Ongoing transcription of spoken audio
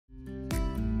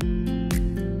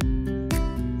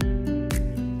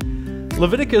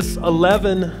Leviticus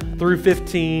 11 through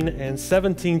 15 and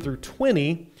 17 through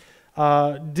 20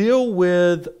 deal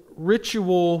with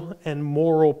ritual and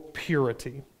moral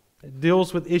purity. It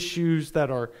deals with issues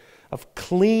that are of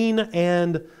clean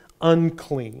and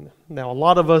unclean. Now, a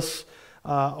lot of us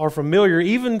are familiar,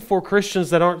 even for Christians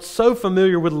that aren't so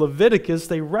familiar with Leviticus,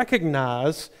 they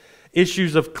recognize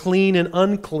issues of clean and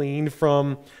unclean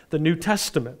from the New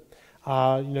Testament.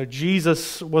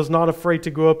 Jesus was not afraid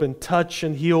to go up and touch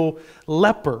and heal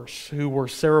lepers who were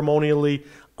ceremonially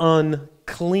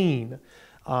unclean.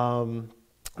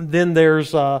 Then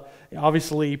there's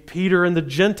obviously Peter and the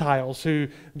Gentiles, who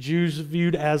Jews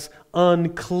viewed as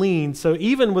unclean. So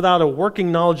even without a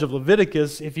working knowledge of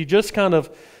Leviticus, if you just kind of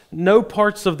know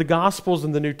parts of the Gospels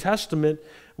and the New Testament,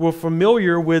 we're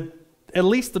familiar with at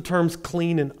least the terms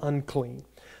clean and unclean.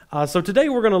 So today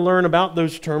we're going to learn about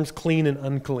those terms clean and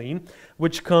unclean,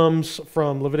 which comes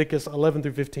from Leviticus 11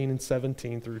 through 15 and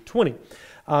 17 through 20.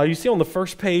 You see on the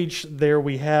first page there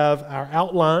we have our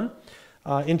outline.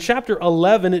 In chapter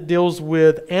 11 it deals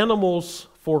with animals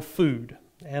for food.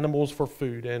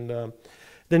 And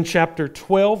then chapter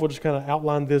 12, we'll just kind of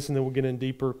outline this and then we'll get in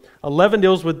deeper. 11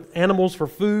 deals with animals for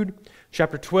food.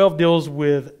 Chapter 12 deals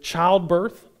with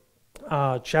childbirth.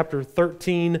 Chapter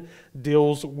 13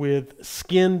 deals with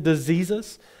skin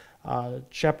diseases.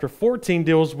 Chapter 14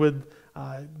 deals with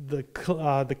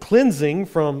the cleansing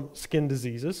from skin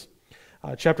diseases.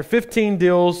 Chapter 15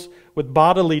 deals with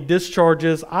bodily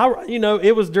discharges.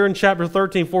 It was during chapter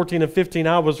 13, 14, and 15,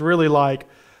 I was really like,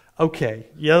 okay,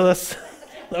 yes,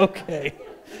 okay.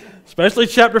 Especially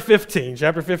chapter 15.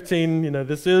 Chapter 15,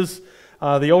 this is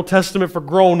the Old Testament for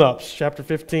grown-ups. Chapter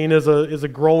 15 is a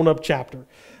grown-up chapter.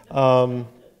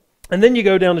 And then you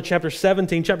go down to chapter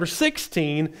 17. Chapter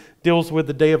 16 deals with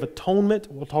the Day of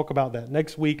Atonement. We'll talk about that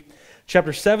next week.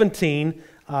 Chapter 17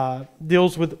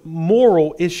 deals with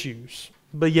moral issues,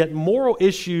 but yet moral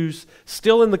issues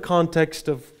still in the context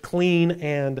of clean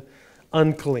and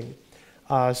unclean.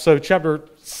 So chapter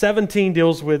 17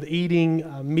 deals with eating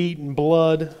meat and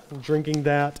blood, and drinking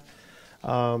that.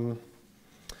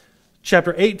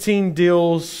 Chapter 18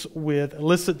 deals with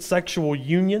illicit sexual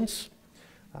unions.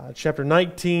 Chapter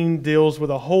 19 deals with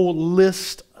a whole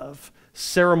list of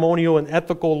ceremonial and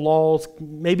ethical laws,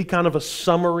 maybe kind of a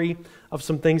summary of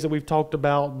some things that we've talked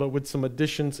about, but with some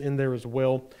additions in there as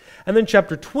well. And then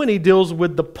chapter 20 deals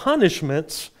with the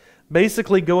punishments,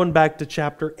 basically going back to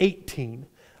chapter 18.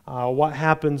 What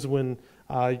happens when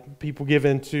people give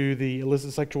into the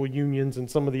illicit sexual unions and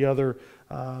some of the other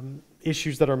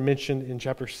issues that are mentioned in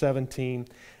chapter 17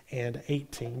 and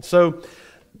 18. So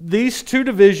these two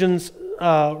divisions,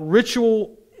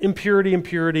 ritual impurity and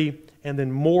purity, and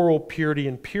then moral purity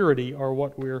and purity are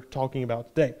what we're talking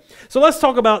about today. So let's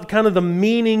talk about kind of the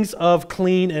meanings of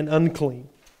clean and unclean.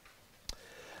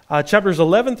 Chapters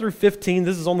 11 through 15,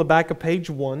 this is on the back of page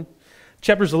 1.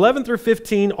 Chapters 11 through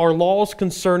 15 are laws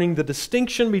concerning the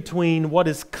distinction between what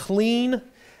is clean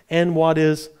and what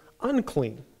is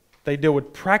unclean. They deal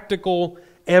with practical,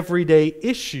 everyday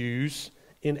issues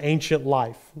in ancient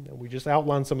life. We just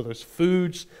outlined some of those: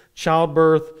 foods,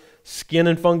 childbirth, skin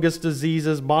and fungus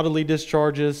diseases, bodily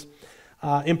discharges.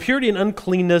 Impurity and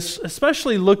uncleanness,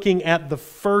 especially looking at the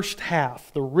first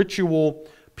half, the ritual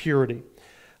purity,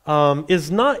 is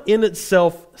not in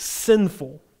itself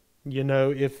sinful.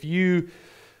 If you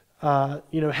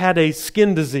had a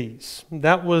skin disease,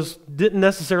 that didn't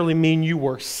necessarily mean you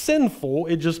were sinful.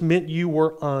 It just meant you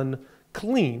were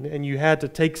unclean, and you had to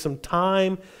take some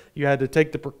time. You had to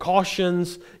take the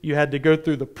precautions. You had to go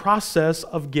through the process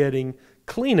of getting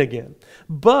clean again.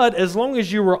 But as long as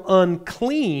you were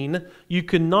unclean, you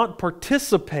could not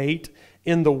participate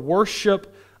in the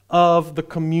worship of the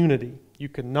community. You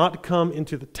could not come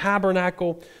into the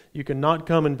tabernacle. You could not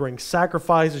come and bring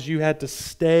sacrifices. You had to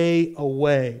stay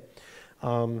away.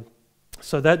 So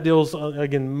that deals,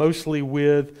 again, mostly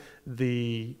with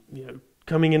the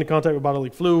coming into contact with bodily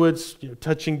fluids,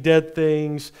 touching dead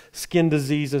things, skin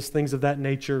diseases, things of that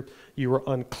nature. You were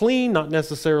unclean, not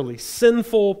necessarily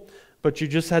sinful, but you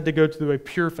just had to go through a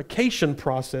purification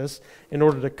process in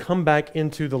order to come back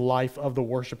into the life of the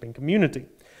worshiping community.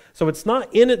 So it's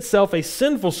not in itself a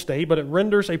sinful state, but it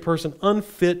renders a person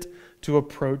unfit to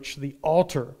approach the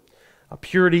altar.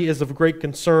 Purity is of great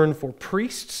concern for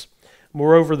priests.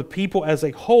 Moreover, the people as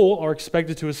a whole are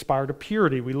expected to aspire to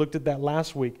purity. We looked at that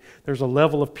last week. There's a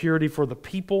level of purity for the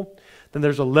people. Then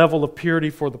there's a level of purity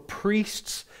for the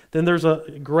priests. Then there's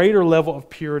a greater level of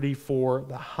purity for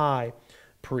the high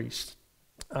priest.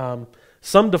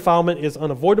 Some defilement is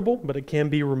unavoidable, but it can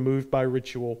be removed by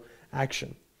ritual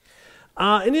action.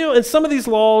 And some of these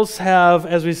laws have,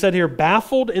 as we said here,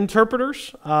 baffled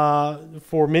interpreters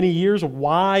for many years.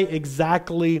 Why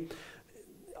exactly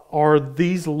are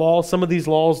these laws, some of these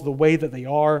laws, the way that they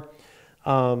are?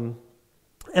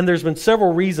 And there's been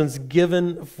several reasons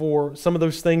given for some of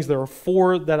those things. There are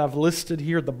 4 that I've listed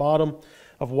here at the bottom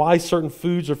of why certain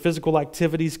foods or physical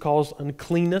activities cause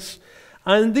uncleanness.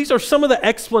 And these are some of the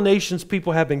explanations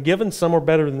people have been given. Some are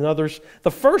better than others.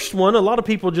 The first one, a lot of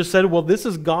people just said, well, this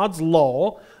is God's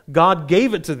law. God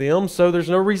gave it to them, so there's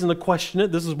no reason to question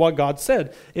it. This is what God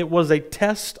said. It was a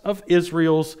test of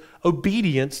Israel's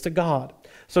obedience to God.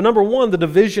 So number 1, the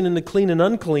division in the clean and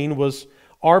unclean was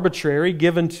arbitrary,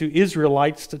 given to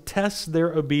Israelites to test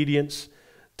their obedience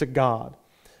to God.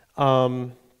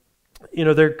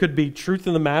 There could be truth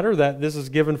in the matter that this is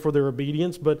given for their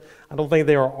obedience, but I don't think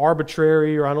they are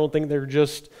arbitrary, or I don't think they're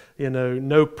just,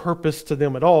 no purpose to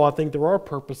them at all. I think there are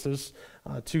purposes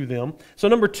to them. So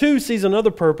number 2 sees another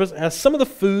purpose, as some of the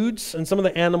foods and some of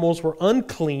the animals were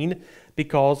unclean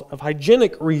because of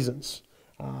hygienic reasons.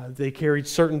 They carried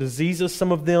certain diseases,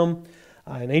 some of them.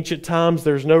 In ancient times,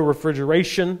 there's no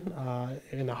refrigeration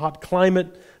in a hot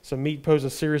climate, so meat posed a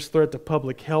serious threat to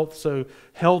public health. So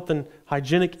health and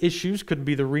hygienic issues could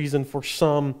be the reason for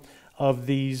some of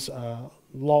these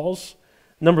laws.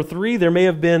 Number 3, there may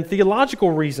have been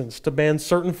theological reasons to ban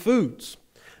certain foods.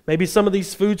 Maybe some of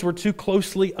these foods were too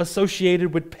closely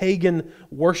associated with pagan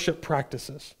worship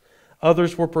practices.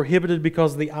 Others were prohibited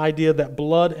because of the idea that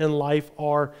blood and life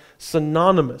are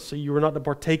synonymous. So you were not to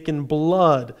partake in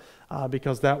blood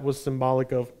because that was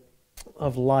symbolic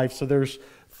of life. So there's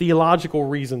theological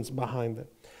reasons behind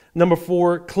it. Number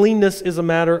 4, cleanness is a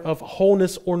matter of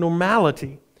wholeness or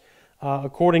normality.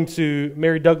 According to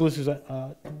Mary Douglas, who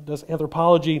does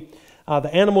anthropology,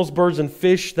 the animals, birds, and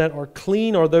fish that are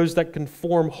clean are those that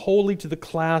conform wholly to the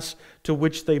class to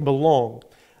which they belong.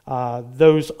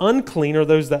 Those unclean are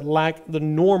those that lack the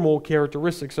normal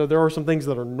characteristics. So there are some things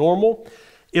that are normal.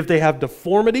 If they have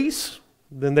deformities,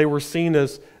 then they were seen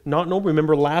as not normal.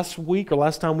 Remember last week or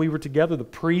last time we were together, the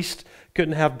priest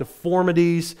couldn't have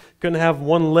deformities, couldn't have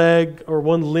one leg or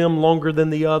one limb longer than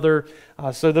the other.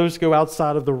 So those go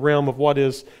outside of the realm of what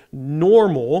is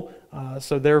normal.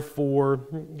 So therefore,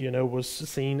 was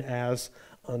seen as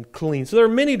unclean. So there are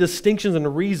many distinctions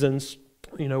and reasons,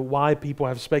 why people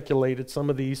have speculated. Some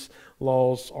of these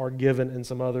laws are given and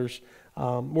some others.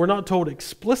 We're not told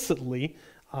explicitly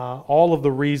all of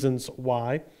the reasons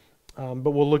why.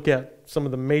 But we'll look at some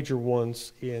of the major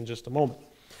ones in just a moment.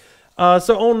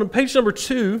 So on page number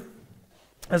 2,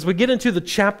 as we get into the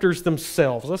chapters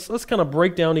themselves, let's kind of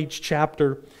break down each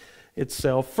chapter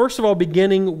itself. First of all,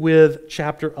 beginning with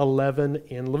chapter 11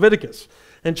 in Leviticus.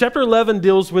 And chapter 11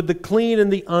 deals with the clean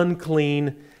and the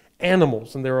unclean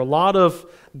animals. And there are a lot of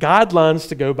guidelines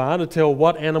to go by to tell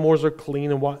what animals are clean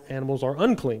and what animals are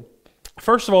unclean.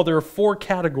 First of all, there are 4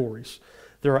 categories.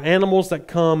 There are animals that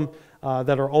come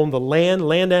that are on the land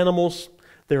animals.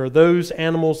 There are those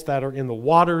animals that are in the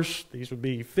waters. These would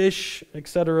be fish,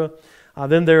 etc.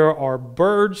 Then there are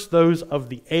birds, those of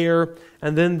the air.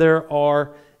 And then there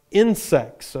are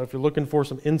insects. So if you're looking for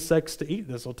some insects to eat,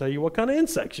 this will tell you what kind of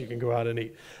insects you can go out and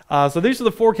eat. So these are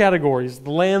the 4 categories: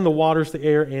 the land, the waters, the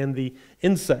air, and the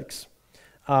insects.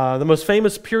 The most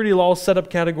famous purity laws set up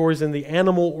categories in the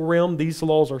animal realm. These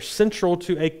laws are central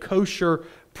to a kosher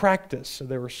practice. So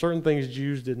there were certain things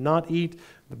Jews did not eat.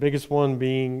 The biggest one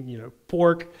being,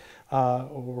 pork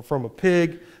or from a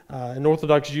pig. And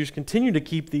Orthodox Jews continue to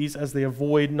keep these as they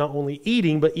avoid not only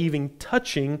eating but even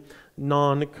touching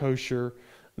non-kosher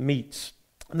meats.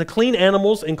 And the clean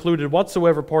animals included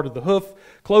whatsoever part of the hoof,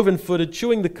 cloven-footed,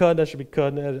 chewing the cud, that should be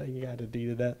cud, you had to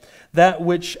do that. That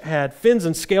which had fins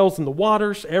and scales in the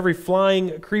waters, every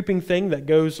flying, creeping thing that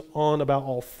goes on about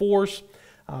all 4s,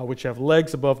 which have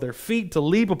legs above their feet to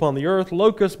leap upon the earth,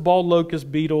 locusts, bald locusts,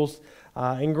 beetles,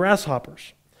 and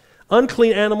grasshoppers.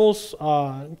 Unclean animals,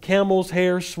 camels,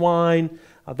 hares, swine,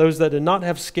 those that did not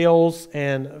have scales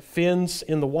and fins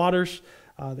in the waters,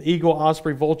 the eagle,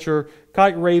 osprey, vulture,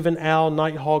 kite, raven, owl,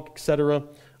 nighthawk, etc.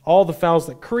 All the fowls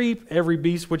that creep, every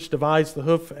beast which divides the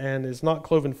hoof and is not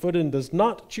cloven-footed and does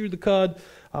not chew the cud,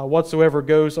 whatsoever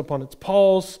goes upon its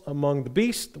paws among the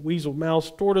beasts, the weasel,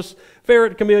 mouse, tortoise,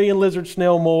 ferret, chameleon, lizard,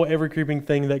 snail, mole, every creeping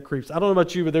thing that creeps. I don't know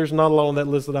about you, but there's not a lot on that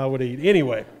list that I would eat.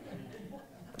 Anyway,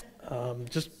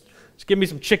 just give me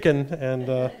some chicken, and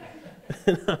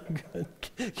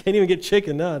can't even get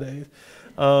chicken nowadays.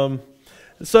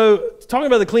 So talking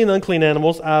about the clean and unclean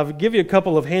animals, I'll give you a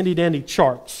couple of handy-dandy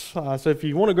charts. So if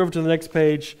you want to go over to the next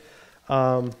page,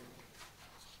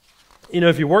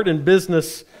 if you worked in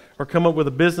business or come up with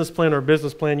a business plan or a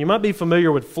business plan, you might be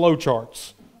familiar with flow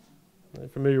charts. Are you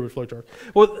familiar with flowcharts?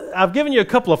 Well, I've given you a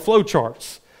couple of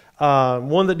flowcharts.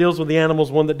 One that deals with the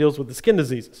animals, one that deals with the skin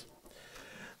diseases.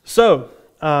 So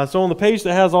on the page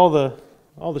that has all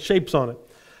the shapes on it.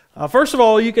 First of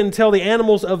all, you can tell the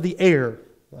animals of the air.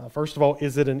 First of all,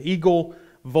 is it an eagle,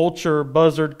 vulture,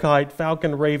 buzzard, kite,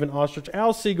 falcon, raven, ostrich,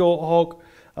 owl, seagull,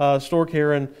 hawk, stork,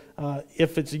 heron?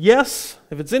 If it's yes,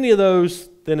 if it's any of those,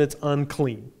 then it's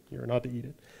unclean. You're not to eat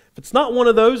it. If it's not one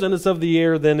of those and it's of the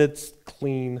air, then it's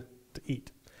clean to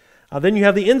eat. Then you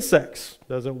have the insects.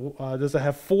 Does it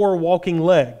have 4 walking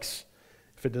legs?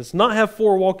 If it does not have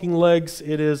 4 walking legs,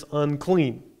 it is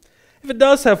unclean. If it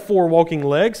does have 4 walking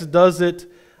legs, does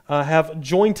it have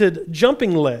jointed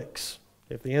jumping legs?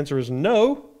 If the answer is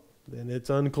no, then it's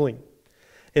unclean.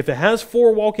 If it has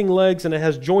 4 walking legs and it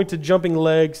has jointed jumping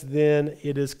legs, then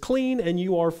it is clean and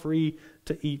you are free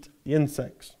to eat the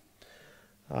insects.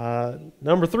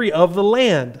 Number 3, of the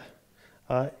land.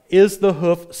 Is the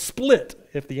hoof split?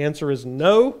 If the answer is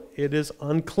no, it is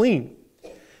unclean.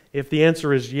 If the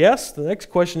answer is yes, the next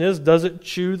question is, does it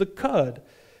chew the cud?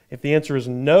 If the answer is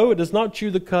no, it does not chew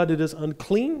the cud, it is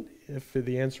unclean. If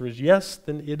the answer is yes,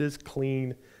 then it is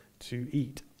clean to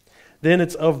eat. Then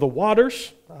it's of the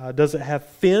waters. Does it have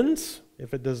fins?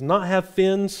 If it does not have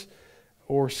fins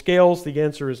or scales, the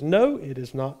answer is no, it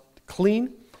is not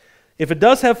clean. If it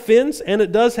does have fins and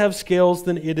it does have scales,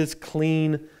 then it is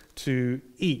clean to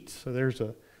eat. So there's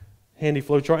a handy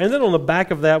flow chart. And then on the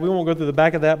back of that, we won't go through the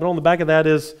back of that, but on the back of that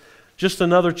is just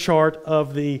another chart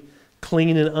of the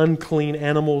clean and unclean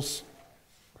animals.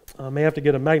 I may have to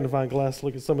get a magnifying glass to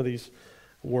look at some of these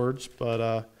words,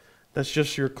 but that's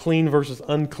just your clean versus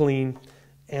unclean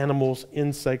animals,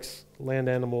 insects, land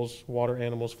animals, water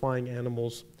animals, flying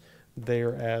animals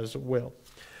there as well.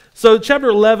 So chapter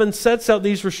 11 sets out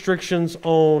these restrictions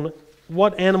on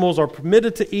what animals are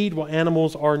permitted to eat, what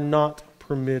animals are not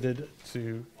permitted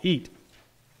to eat.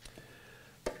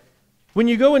 When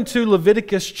you go into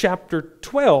Leviticus chapter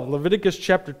 12, Leviticus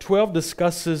chapter 12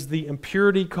 discusses the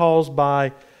impurity caused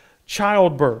by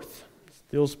childbirth.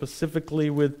 It deals specifically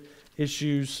with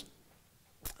issues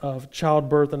of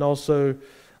childbirth and also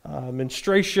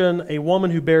menstruation. A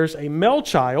woman who bears a male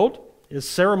child is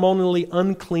ceremonially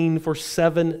unclean for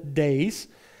 7 days,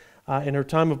 and her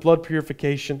time of blood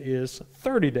purification is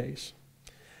 30 days.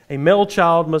 A male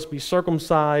child must be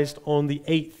circumcised on the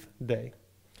 8th day.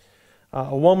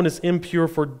 A woman is impure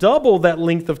for double that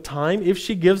length of time if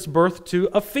she gives birth to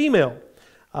a female.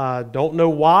 Don't know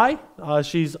why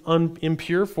she's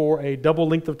impure for a double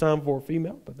length of time for a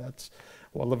female, but that's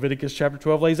what Leviticus chapter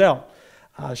 12 lays out.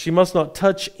 She must not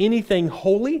touch anything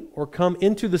holy or come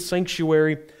into the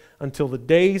sanctuary until the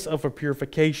days of her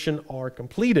purification are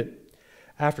completed.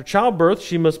 After childbirth,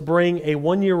 she must bring a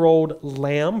 1-year-old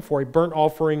lamb for a burnt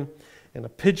offering and a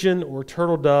pigeon or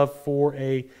turtle dove for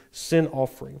a sin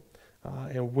offering.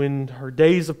 And when her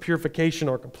days of purification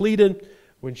are completed,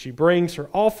 when she brings her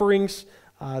offerings,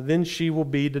 then she will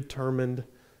be determined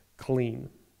clean.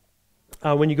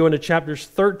 When you go into chapters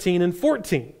 13 and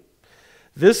 14,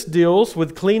 this deals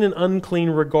with clean and unclean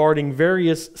regarding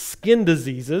various skin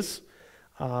diseases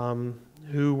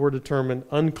who were determined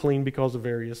unclean because of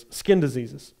various skin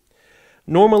diseases.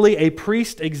 Normally, a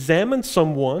priest examined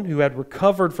someone who had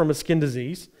recovered from a skin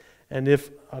disease, and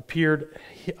if appeared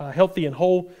healthy and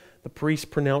whole, the priest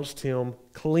pronounced him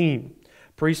clean.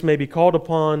 Priests may be called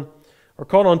on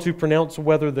to pronounce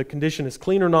whether the condition is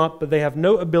clean or not, but they have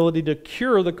no ability to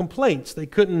cure the complaints. They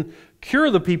couldn't cure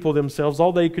the people themselves.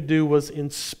 All they could do was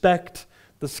inspect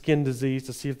the skin disease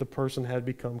to see if the person had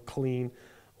become clean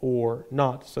or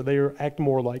not. So they act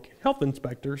more like health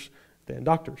inspectors than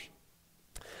doctors.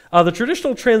 The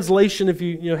traditional translation, if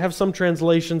you have some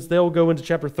translations, they'll go into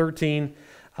chapter 13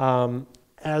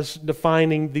 as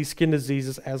defining these skin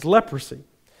diseases as leprosy.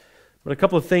 But a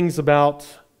couple of things about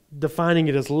defining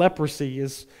it as leprosy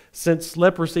is, since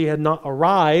leprosy had not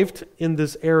arrived in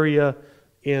this area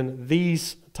in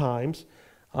these times,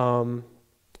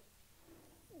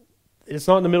 it's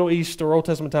not in the Middle East or Old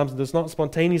Testament times. It does not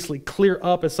spontaneously clear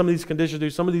up as some of these conditions do.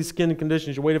 Some of these skin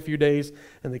conditions, you wait a few days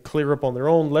and they clear up on their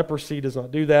own. Leprosy does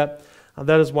not do that.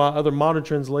 That is why other modern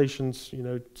translations,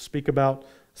 speak about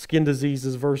skin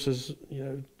diseases versus,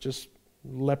 just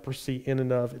leprosy in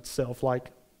and of itself,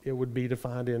 like it would be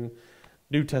defined in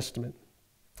New Testament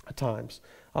at times.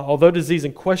 Although disease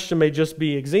in question may just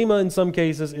be eczema, in some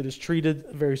cases it is treated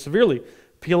very severely.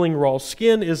 Peeling raw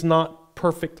skin is not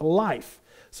perfect life.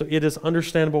 So it is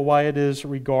understandable why it is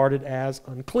regarded as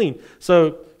unclean.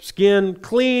 So skin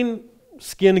clean,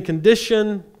 skin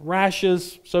condition,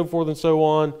 rashes, so forth and so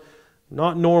on,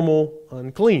 not normal,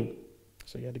 unclean.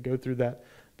 So you had to go through that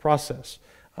process.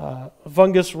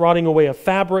 Fungus rotting away a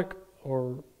fabric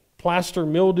or plaster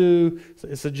mildew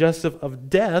is suggestive of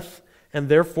death and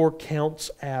therefore counts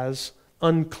as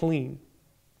unclean.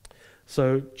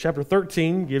 So chapter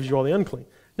 13 gives you all the unclean.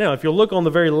 Now, if you'll look on the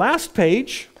very last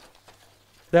page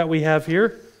that we have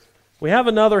here, we have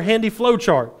another handy flow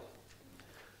chart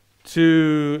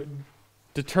to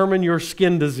determine your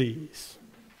skin disease.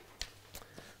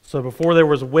 So before there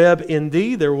was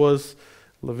WebMD, there was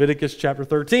Leviticus chapter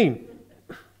 13.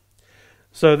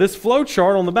 So this flow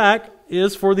chart on the back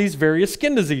is for these various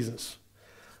skin diseases.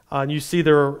 And you see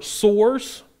there are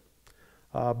sores,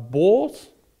 boils,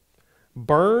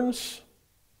 burns,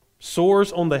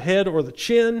 sores on the head or the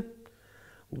chin,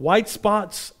 white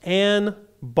spots, and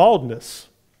baldness.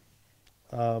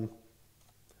 I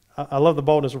love the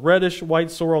baldness. Reddish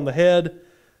white sore on the head.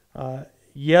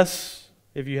 Yes,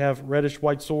 if you have reddish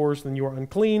white sores, then you are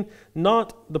unclean.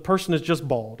 Not the person is just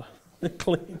bald.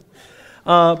 Clean.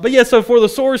 But yeah, so for the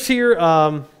sores here,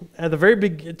 at the very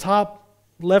big top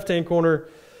left-hand corner,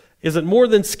 is it more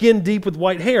than skin deep with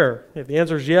white hair? If the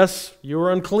answer is yes, you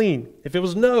are unclean. If it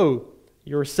was no,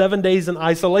 you are 7 days in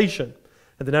isolation.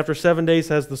 And then after 7 days,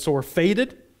 has the sore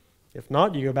faded? If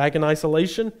not, you go back in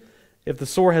isolation. If the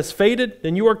sore has faded,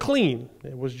 then you are clean.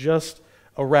 It was just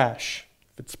a rash.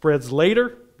 If it spreads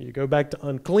later, you go back to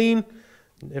unclean.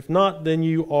 If not, then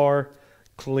you are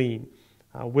clean.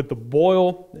 With the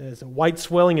boil, is it white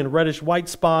swelling and reddish white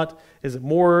spot? Is it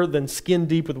more than skin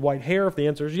deep with white hair? If the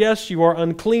answer is yes, you are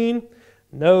unclean.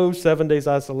 No, 7 days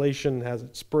isolation, has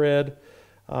it spread?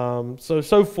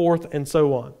 So forth and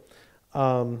so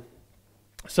on.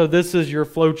 So this is your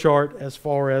flow chart as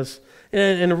far as,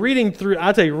 and reading through,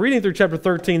 I tell you, reading through chapter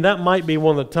 13, that might be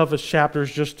one of the toughest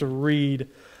chapters just to read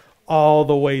all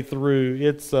the way through.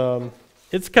 It's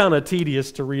kind of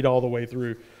tedious to read all the way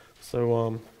through.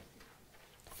 So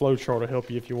flow chart will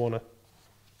help you if you want to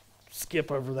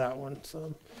skip over that one.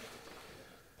 So.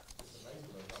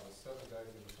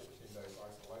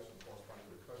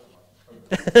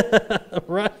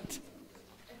 Right.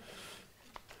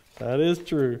 That is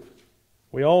true.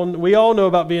 We all know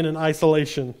about being in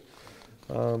isolation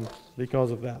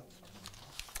because of that.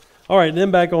 All right,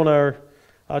 then back on our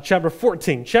chapter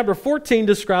 14. Chapter 14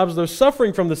 describes those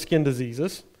suffering from the skin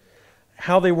diseases,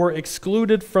 how they were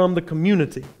excluded from the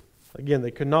community. Again,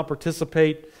 they could not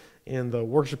participate in the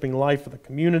worshiping life of the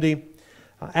community.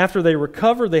 After they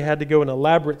recovered, they had to go an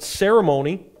elaborate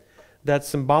ceremony that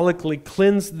symbolically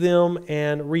cleansed them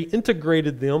and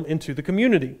reintegrated them into the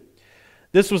community.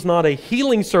 This was not a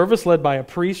healing service led by a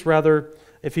priest. Rather,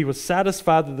 if he was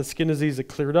satisfied that the skin disease had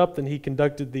cleared up, then he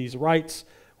conducted these rites,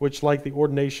 which, like the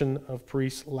ordination of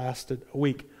priests, lasted a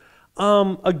week.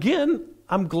 Again,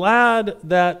 I'm glad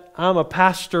that I'm a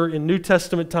pastor in New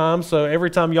Testament times, so every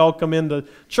time y'all come into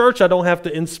church, I don't have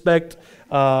to inspect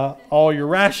all your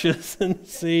rashes and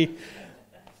see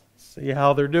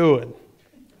how they're doing.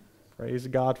 Praise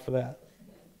God for that.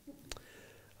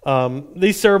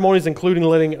 These ceremonies, including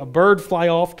letting a bird fly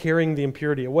off, carrying the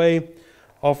impurity away,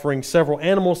 offering several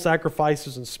animal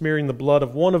sacrifices, and smearing the blood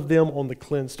of one of them on the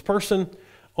cleansed person,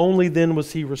 only then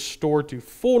was he restored to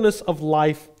fullness of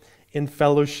life in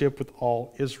fellowship with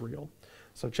all Israel.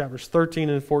 So chapters 13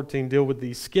 and 14 deal with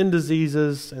these skin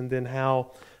diseases and then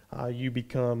how you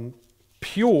become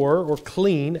pure or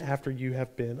clean after you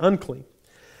have been unclean.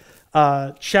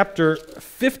 Chapter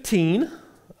 15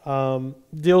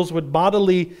 deals with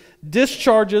bodily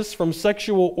discharges from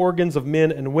sexual organs of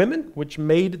men and women, which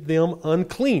made them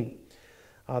unclean.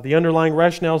 The underlying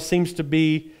rationale seems to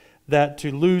be that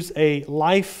to lose a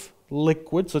life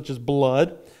liquid, such as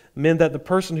blood, meant that the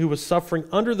person was suffering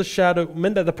under the shadow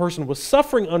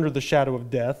of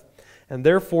death, and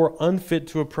therefore unfit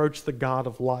to approach the God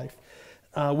of life.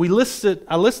 I list it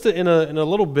in a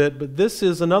little bit, but this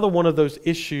is another one of those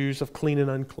issues of clean and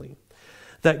unclean.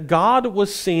 That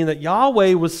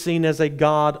Yahweh was seen as a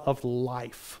God of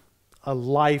life, a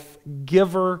life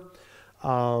giver,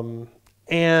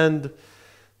 and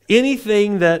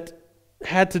anything that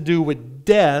had to do with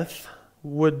death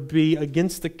would be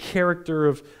against the character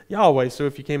of Yahweh. So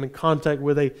if you came in contact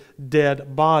with a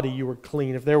dead body, you were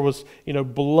clean. If there was,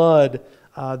 blood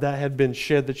that had been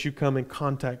shed that you come in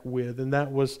contact with, and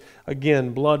that was,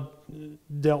 again, blood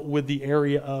dealt with the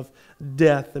area of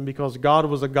death. And because God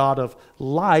was a God of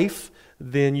life,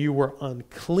 then you were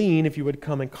unclean if you would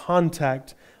come in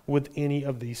contact with any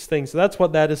of these things. So that's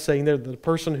what that is saying there. The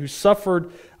person who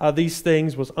suffered these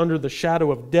things was under the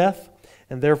shadow of death,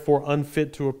 and therefore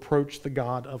unfit to approach the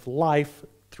God of life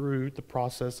through the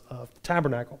process of the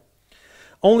tabernacle.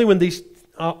 Only when these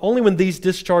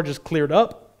discharges cleared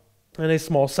up and a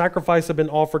small sacrifice had been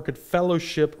offered could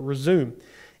fellowship resume.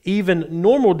 Even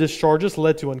normal discharges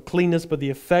led to uncleanness, but the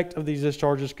effect of these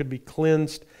discharges could be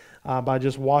cleansed by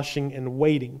just washing and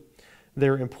waiting.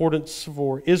 Their importance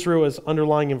for Israel is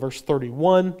underlying in verse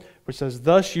 31, which says,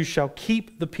 "Thus you shall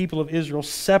keep the people of Israel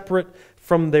separate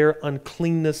from their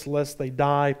uncleanness, lest they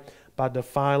die by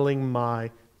defiling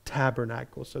my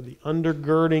tabernacle." So the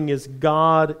undergirding is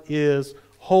God is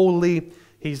holy.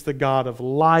 He's the God of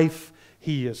life.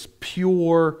 He is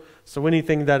pure. So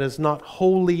anything that is not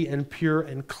holy and pure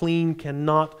and clean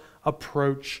cannot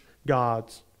approach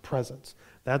God's presence.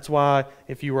 That's why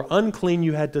if you were unclean,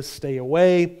 you had to stay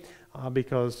away.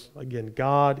 Because, again,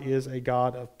 God is a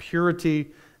God of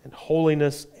purity and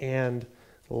holiness and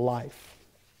life.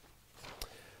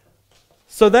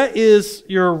 So that is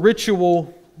your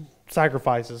ritual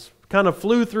sacrifices. Kind of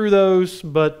flew through those,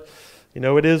 but,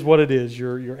 it is what it is.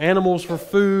 Your animals for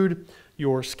food,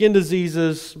 your skin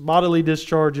diseases, bodily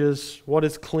discharges, what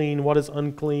is clean, what is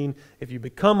unclean. If you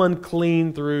become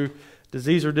unclean through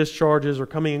disease or discharges or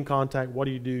coming in contact, what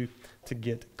do you do to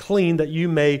get clean, that you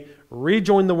may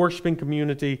rejoin the worshiping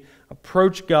community,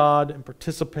 approach God, and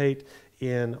participate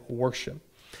in worship.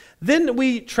 Then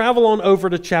we travel on over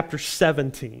to chapter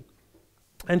 17.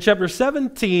 And chapter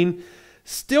 17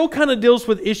 still kind of deals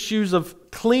with issues of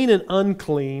clean and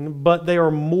unclean, but they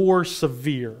are more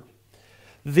severe.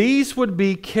 These would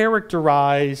be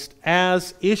characterized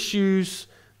as issues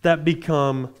that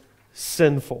become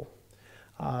sinful.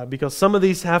 Because some of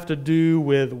these have to do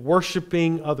with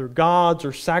worshiping other gods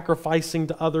or sacrificing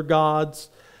to other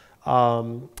gods,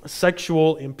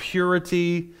 sexual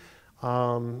impurity,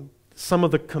 some of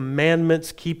the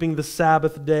commandments, keeping the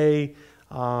Sabbath day,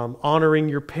 honoring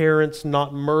your parents,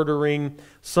 not murdering.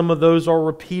 Some of those are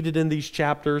repeated in these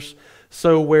chapters.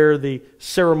 So where the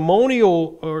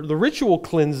ceremonial or the ritual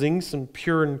cleansings, and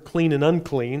pure and clean and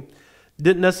unclean,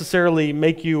 didn't necessarily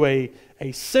make you a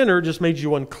sinner, just made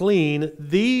you unclean.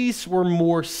 These were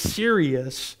more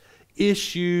serious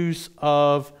issues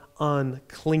of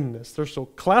uncleanness. They're so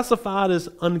classified as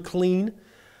unclean,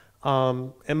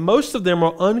 and most of them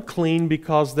are unclean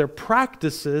because they're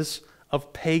practices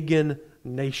of pagan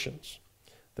nations.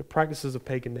 The practices of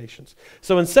pagan nations.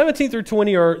 So in 17 through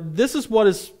 20, this is what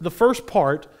is the first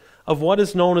part of what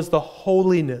is known as the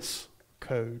holiness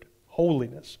code.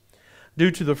 Holiness.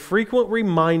 Due to the frequent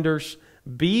reminders,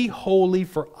 "Be holy,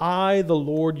 for I, the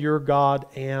Lord your God,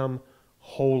 am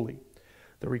holy."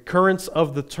 The recurrence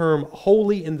of the term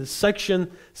holy in this section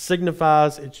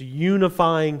signifies its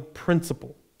unifying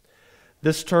principle.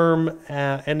 This term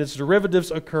and its derivatives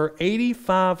occur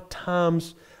 85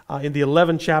 times in the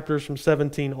 11 chapters from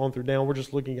 17 on through down. We're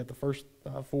just looking at the first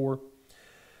 4.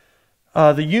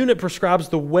 The unit prescribes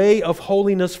the way of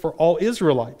holiness for all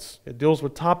Israelites. It deals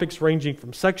with topics ranging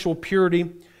from sexual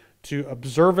purity to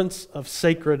observance of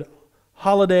sacred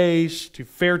holidays to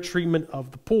fair treatment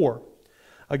of the poor.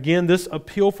 Again, this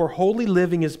appeal for holy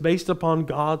living is based upon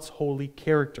God's holy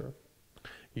character.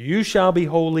 "You shall be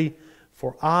holy,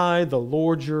 for I, the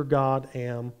Lord your God,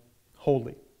 am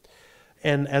holy."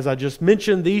 And as I just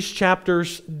mentioned, these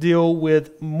chapters deal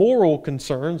with moral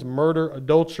concerns, murder,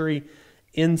 adultery,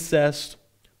 incest,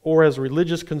 or as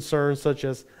religious concerns such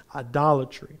as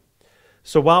idolatry.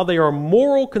 So while they are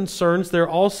moral concerns, they're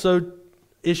also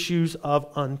issues of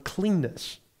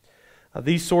uncleanness.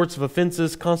 These sorts of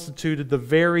offenses constituted the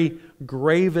very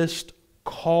gravest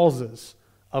causes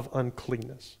of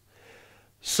uncleanness.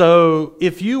 So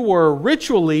if you were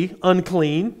ritually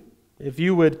unclean, if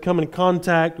you would come in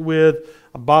contact with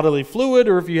a bodily fluid,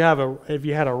 or if you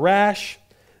had a rash,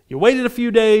 you waited a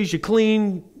few days, you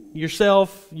cleaned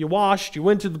yourself, you washed, you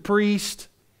went to the priest,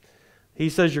 he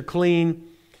says you're clean.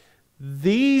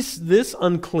 This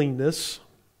uncleanness,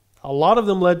 a lot of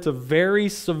them led to very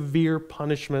severe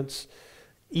punishments,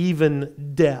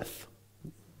 even death.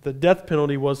 The death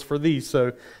penalty was for these.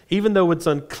 So even though it's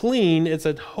unclean, it's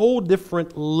a whole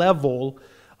different level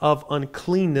of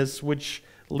uncleanness, which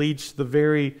leads to the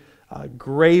very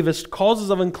gravest causes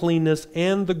of uncleanness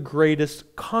and the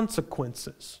greatest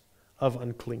consequences of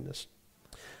uncleanness.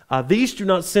 These do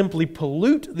not simply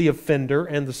pollute the offender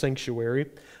and the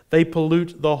sanctuary, they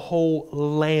pollute the whole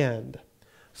land,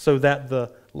 so that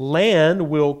the land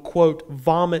will, quote,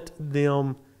 vomit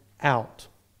them out.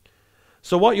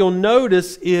 So what you'll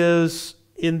notice is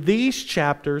in these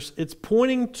chapters, it's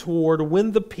pointing toward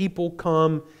when the people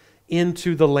come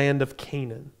into the land of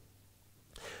Canaan.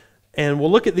 And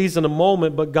we'll look at these in a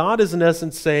moment, but God is in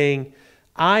essence saying,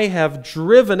 I have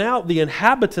driven out the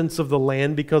inhabitants of the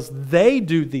land because they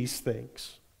do these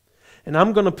things. And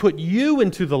I'm going to put you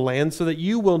into the land so that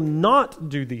you will not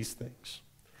do these things.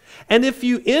 And if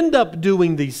you end up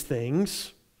doing these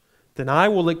things, then I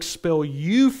will expel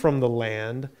you from the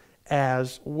land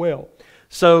as well.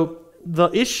 So the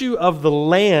issue of the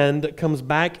land comes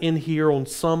back in here on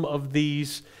some of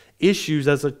these issues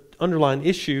as an underlying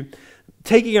issue,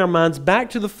 taking our minds back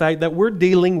to the fact that we're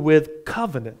dealing with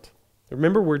covenant.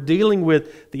 Remember, we're dealing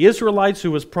with the Israelites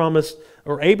who was promised,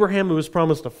 or Abraham who was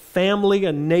promised a family,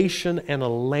 a nation, and a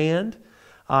land.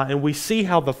 And we see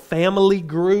how the family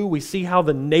grew. We see how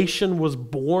the nation was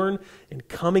born and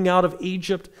coming out of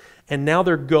Egypt. And now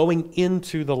they're going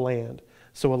into the land.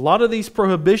 So a lot of these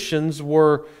prohibitions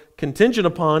were contingent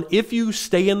upon if you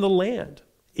stay in the land,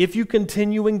 if you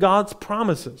continue in God's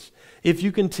promises, if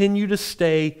you continue to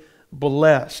stay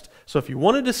blessed. So if you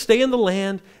wanted to stay in the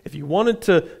land, if you wanted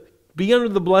to be under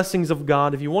the blessings of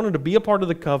God, if you wanted to be a part of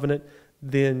the covenant,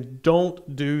 then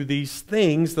don't do these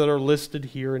things that are listed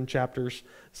here in chapters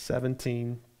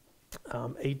 17,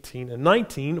 18, and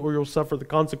 19, or you'll suffer the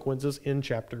consequences in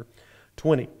chapter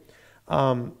 20.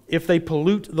 If they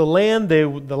pollute the land,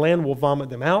 the land will vomit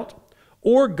them out,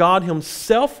 or God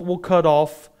himself will cut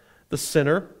off the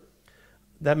sinner.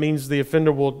 That means the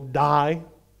offender will die,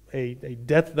 a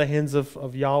death at the hands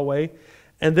of Yahweh.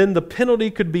 And then the penalty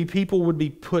could be people would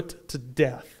be put to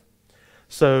death.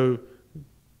 So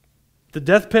the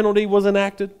death penalty was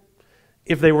enacted.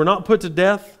 If they were not put to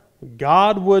death,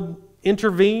 God would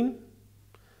intervene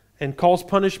and cause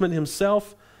punishment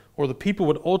himself, or the people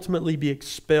would ultimately be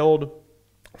expelled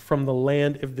from the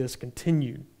land if this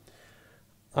continued.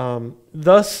 There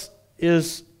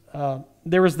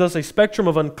is thus a spectrum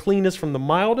of uncleanness from the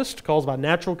mildest, caused by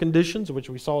natural conditions, which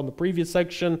we saw in the previous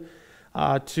section,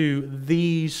 to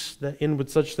these that end with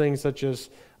such things such as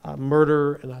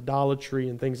murder and idolatry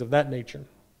and things of that nature.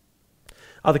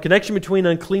 The connection between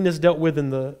uncleanness dealt with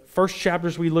in the first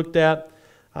chapters we looked at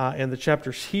and the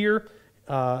chapters here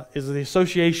is the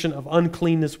association of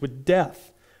uncleanness with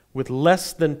death, with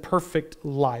less than perfect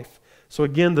life. So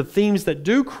again, the themes that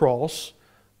do cross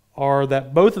are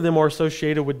that both of them are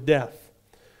associated with death.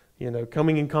 You know,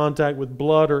 coming in contact with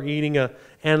blood or eating an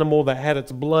animal that had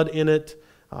its blood in it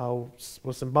was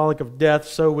symbolic of death.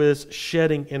 So is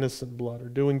shedding innocent blood or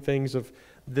doing things of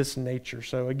this nature.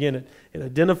 So again, it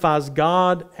identifies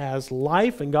God as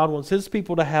life, and God wants his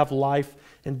people to have life,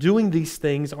 and doing these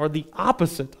things are the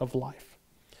opposite of life.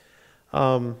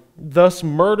 Thus,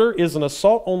 murder is an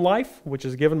assault on life, which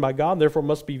is given by God, therefore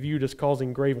must be viewed as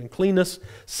causing grave uncleanness.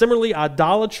 Similarly,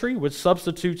 idolatry, which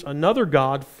substitutes another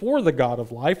god for the God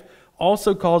of life,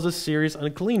 also causes serious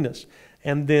uncleanness.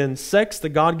 And then sex, the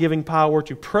God-giving power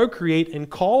to procreate and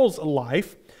cause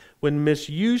life, when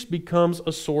misused, becomes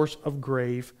a source of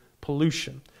grave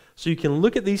pollution. So you can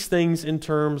look at these things in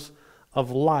terms of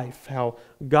life, how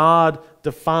God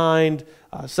defined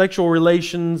sexual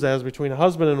relations as between a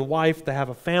husband and a wife to have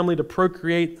a family, to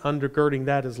procreate, undergirding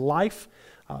that is life.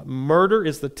 Murder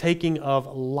is the taking of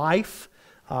life,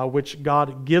 which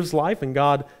God gives life and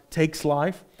God takes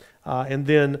life. And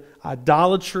then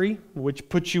idolatry, which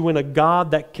puts you in a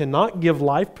God that cannot give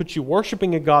life, puts you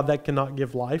worshiping a God that cannot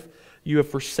give life. You have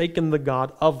forsaken the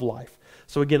God of life.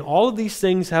 So again, all of these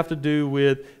things have to do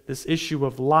with this issue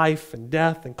of life and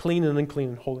death and clean and unclean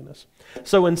and holiness.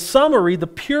 So in summary, the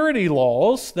purity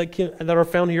laws that are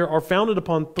found here are founded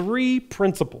upon three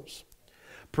principles.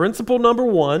 Principle number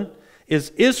one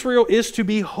is Israel is to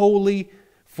be holy,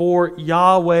 for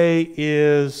Yahweh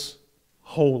is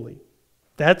holy.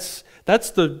 That's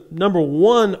the number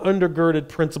one undergirded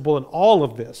principle in all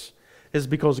of this, is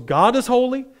because God is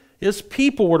holy, his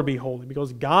people were to be holy.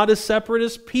 Because God is separate,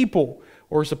 his people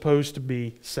were supposed to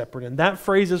be separate. And that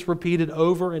phrase is repeated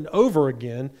over and over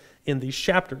again in these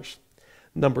chapters.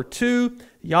 Number two,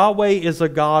 Yahweh is a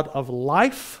God of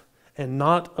life and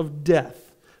not of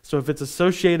death. So if it's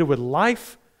associated with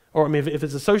life, if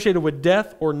it's associated with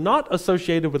death or not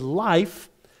associated with life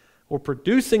or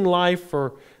producing life,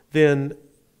 then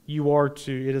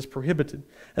it is prohibited.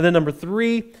 And then number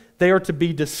three, they are to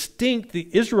be distinct. The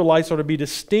Israelites are to be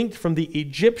distinct from the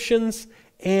Egyptians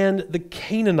and the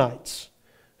Canaanites,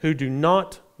 who do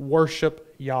not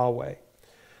worship Yahweh.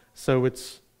 So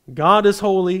it's God is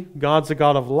holy, God's a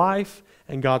God of life,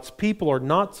 and God's people are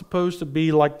not supposed to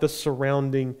be like the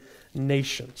surrounding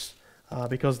nations,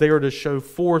 because they are to show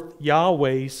forth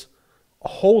Yahweh's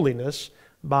holiness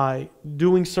by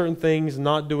doing certain things,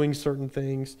 not doing certain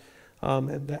things.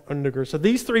 And that undergirds. So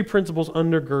these three principles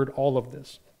undergird all of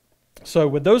this. So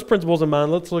with those principles in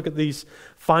mind, let's look at these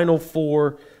final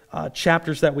four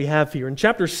chapters that we have here. In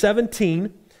chapter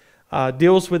 17,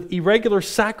 deals with irregular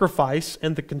sacrifice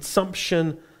and the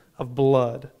consumption of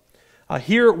blood.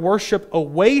 Here, worship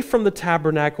away from the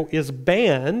tabernacle is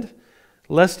banned,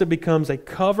 lest it becomes a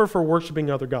cover for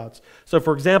worshiping other gods. So,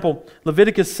 for example,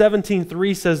 Leviticus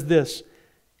 17:3 says this,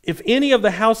 if any of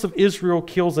the house of Israel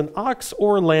kills an ox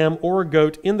or a lamb or a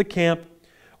goat in the camp,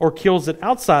 or kills it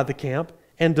outside the camp,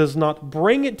 and does not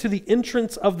bring it to the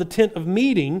entrance of the tent of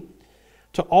meeting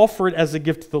to offer it as a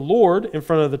gift to the Lord in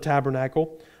front of the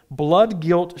tabernacle, blood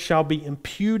guilt shall be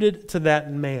imputed to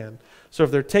that man. So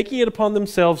if they're taking it upon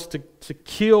themselves to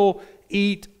kill,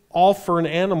 eat, offer an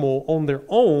animal on their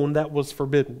own, that was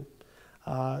forbidden.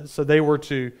 So they were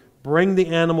to bring the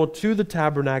animal to the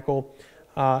tabernacle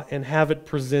and have it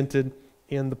presented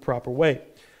in the proper way.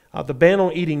 The ban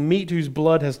on eating meat whose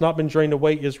blood has not been drained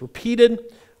away is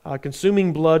repeated.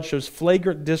 Consuming blood shows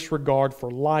flagrant disregard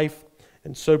for life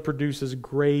and so produces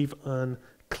grave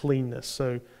uncleanness.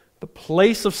 So the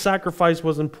place of sacrifice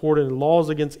was important, and laws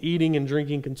against eating and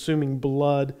drinking, consuming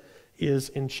blood is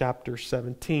in chapter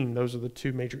 17. Those are the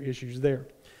two major issues there.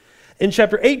 In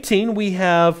chapter 18, we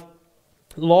have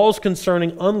laws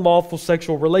concerning unlawful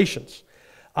sexual relations.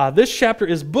 This chapter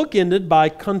is bookended by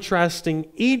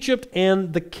contrasting Egypt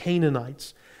and the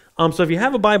Canaanites. So if you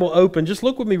have a Bible open, just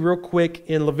look with me real quick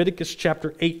in Leviticus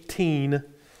chapter 18.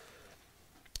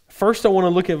 First, I want to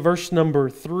look at verse number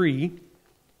 3.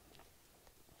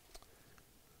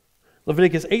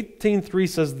 Leviticus 18:3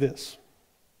 says this,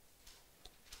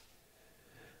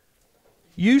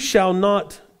 you shall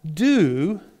not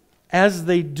do as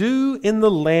they do in the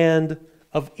land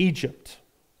of Egypt,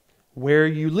 where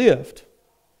you lived,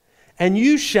 and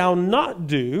you shall not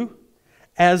do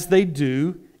as they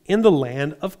do in the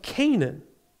land of Canaan,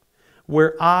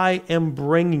 where I am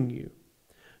bringing you.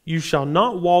 You shall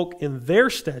not walk in their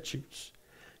statutes.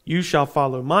 You shall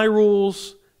follow my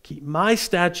rules, keep my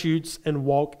statutes, and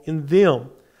walk in them.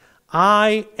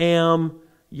 I am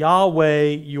Yahweh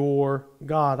your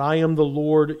God. I am the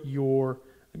Lord your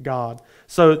God.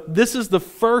 So this is the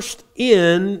first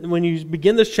when you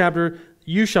begin this chapter,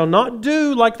 you shall not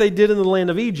do like they did in the land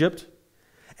of Egypt,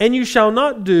 and you shall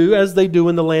not do as they do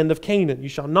in the land of Canaan. You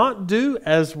shall not do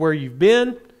as where you've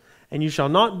been, and you shall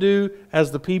not do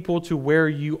as the people to where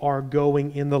you are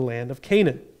going in the land of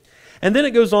Canaan. And then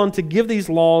it goes on to give these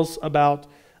laws about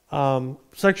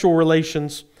sexual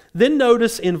relations. Then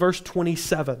notice in verse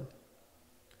 27.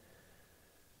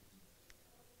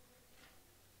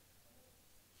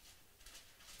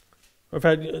 In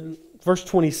fact, verse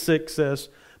 26 says,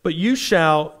 but you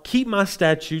shall keep my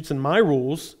statutes and my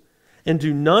rules, and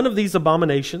do none of these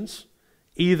abominations,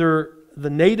 either the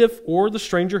native or the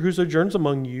stranger who sojourns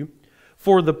among you.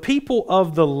 For the people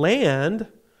of the land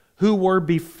who were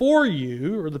before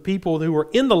you, or the people who were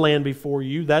in the land before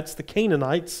you, that's the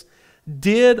Canaanites,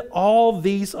 did all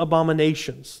these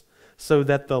abominations, so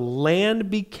that the land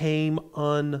became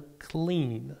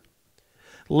unclean.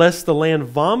 Lest the land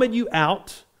vomit you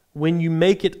out when you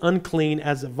make it unclean,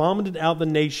 as it vomited out the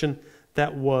nation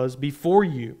that was before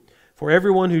you. For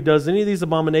everyone who does any of these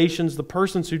abominations, the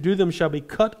persons who do them shall be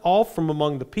cut off from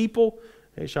among the people.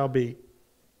 They shall be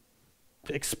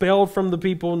expelled from the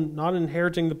people, not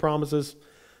inheriting the promises.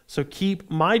 So keep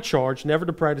my charge, never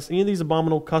to practice any of these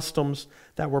abominable customs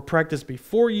that were practiced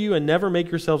before you, and never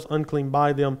make yourselves unclean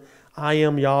by them. I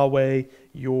am Yahweh,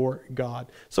 your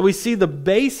God. So we see the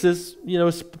basis,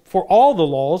 for all the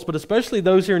laws, but especially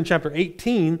those here in chapter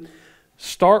 18,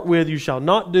 start with, you shall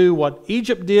not do what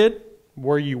Egypt did,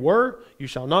 where you were. You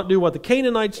shall not do what the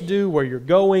Canaanites do, where you're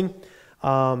going.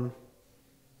 In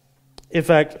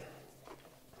fact,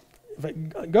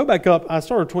 go back up.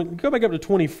 Go back up to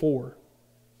 24.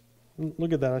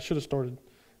 Look at that. I should have started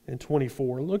in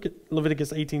 24. Look at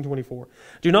Leviticus 18:24.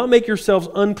 Do not make yourselves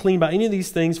unclean by any of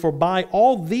these things, for by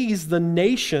all these the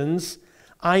nations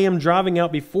I am driving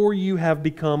out before you have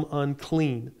become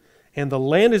unclean, and the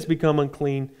land has become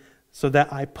unclean, so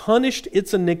that I punished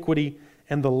its iniquity,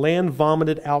 and the land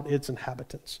vomited out its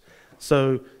inhabitants.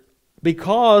 So,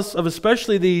 because of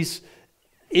especially these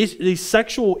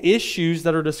sexual issues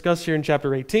that are discussed here in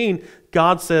chapter 18,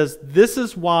 God says, this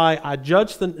is why I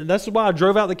judged them. This is why I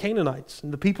drove out the Canaanites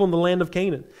and the people in the land of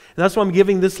Canaan. And that's why I'm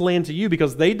giving this land to you,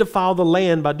 because they defile the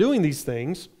land by doing these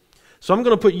things. So I'm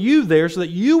going to put you there so that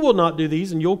you will not do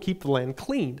these, and you'll keep the land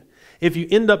clean. If you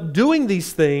end up doing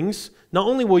these things, not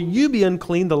only will you be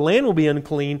unclean, the land will be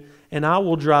unclean, and I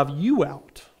will drive you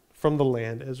out from the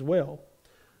land as well.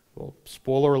 Well,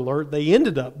 spoiler alert, they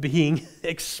ended up being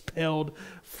expelled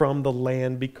from the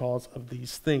land because of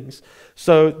these things.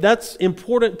 So that's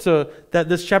important that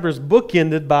this chapter is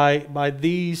bookended by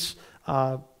these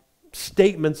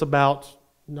statements about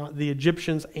the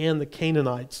Egyptians and the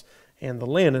Canaanites and the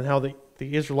land, and how the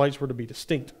Israelites were to be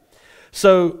distinct.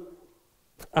 So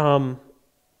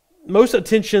most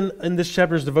attention in this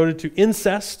chapter is devoted to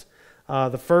incest.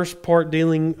 The first part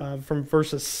dealing from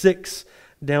verses 6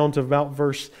 down to about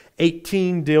verse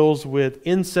 18 deals with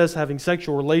incest, having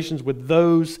sexual relations with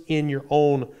those in your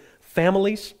own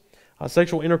families.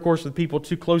 Sexual intercourse with people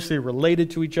too closely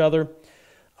related to each other.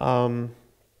 And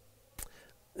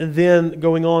then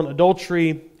going on,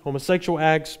 adultery, homosexual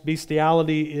acts,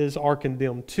 bestiality are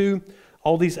condemned too.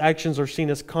 All these actions are seen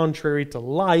as contrary to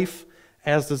life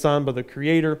as designed by the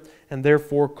Creator and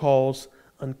therefore cause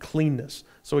uncleanness.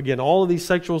 So again, all of these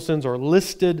sexual sins are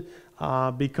listed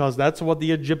because that's what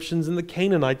the Egyptians and the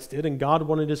Canaanites did, and God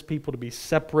wanted His people to be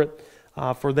separate,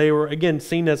 for they were, again,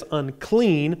 seen as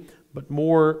unclean, but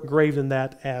more grave than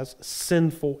that, as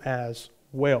sinful as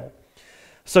well.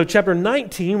 So chapter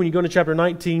 19, when you go into chapter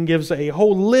 19, gives a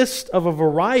whole list of a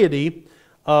variety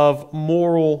of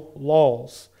moral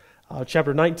laws.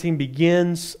 Chapter 19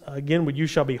 begins, again, with you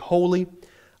shall be holy.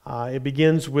 It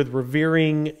begins with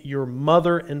revering your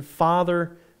mother and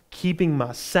father, keeping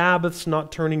my Sabbaths,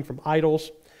 not turning from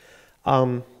idols.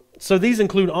 So these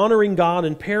include honoring God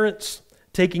and parents,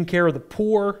 taking care of the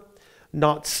poor,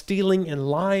 not stealing and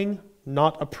lying,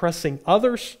 not oppressing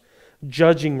others,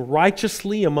 judging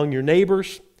righteously among your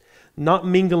neighbors, not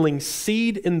mingling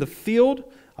seed in the field.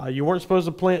 You weren't supposed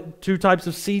to plant two types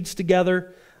of seeds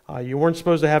together. You weren't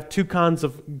supposed to have two kinds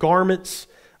of garments,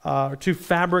 or two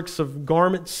fabrics of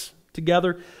garments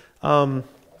together. I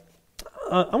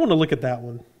want to look at that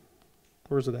one.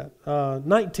 Where is it at?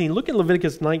 19. Look at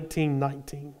Leviticus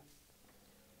 19:19.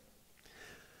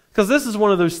 Because this is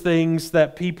one of those things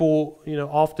that people,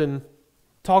 often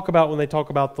talk about when they talk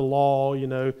about the law.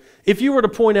 If you were to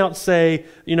point out, say,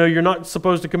 you're not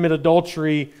supposed to commit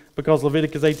adultery because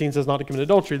Leviticus 18 says not to commit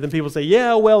adultery, then people say,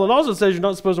 yeah, well, it also says you're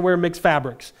not supposed to wear mixed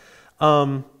fabrics.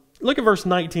 Look at verse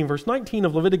 19. Verse 19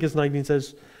 of Leviticus 19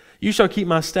 says, you shall keep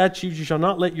my statutes. You shall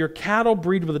not let your cattle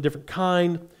breed with a different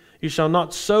kind. You shall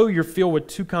not sow your field with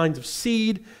two kinds of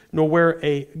seed, nor wear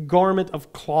a garment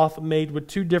of cloth made with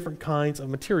two different kinds of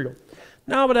material.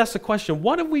 Now I would ask the question,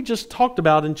 what have we just talked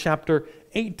about in chapter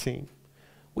 18?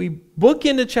 We book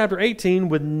into chapter 18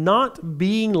 with not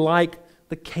being like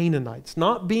the Canaanites,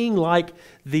 not being like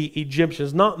the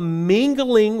Egyptians, not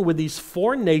mingling with these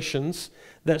foreign nations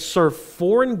that serve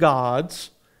foreign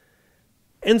gods.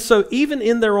 And so even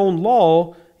in their own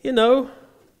law,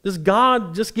 does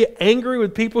God just get angry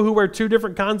with people who wear two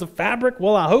different kinds of fabric?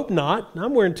 Well, I hope not.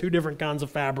 I'm wearing two different kinds of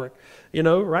fabric,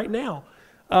 right now.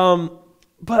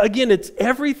 But again,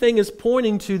 everything is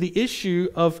pointing to the issue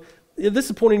of, this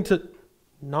is pointing to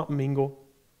not mingle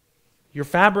your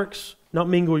fabrics, not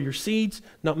mingle your seeds,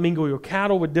 not mingle your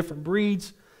cattle with different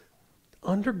breeds,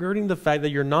 undergirding the fact that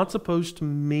you're not supposed to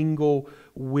mingle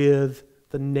with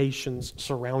the nations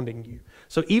surrounding you.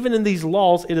 So even in these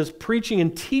laws, it is preaching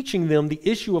and teaching them the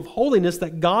issue of holiness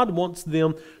that God wants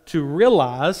them to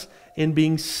realize in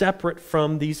being separate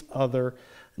from these other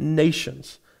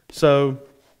nations. So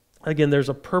again, there's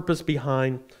a purpose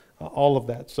behind all of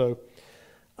that. So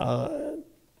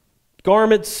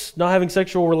garments, not having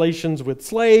sexual relations with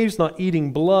slaves, not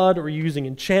eating blood or using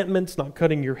enchantments, not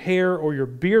cutting your hair or your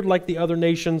beard like the other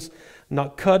nations,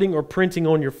 not cutting or printing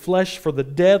on your flesh for the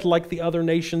dead like the other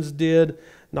nations did,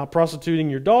 not prostituting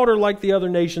your daughter like the other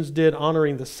nations did,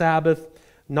 honoring the Sabbath,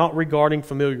 not regarding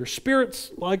familiar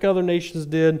spirits like other nations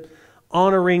did,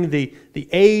 honoring the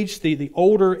aged, the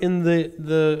older in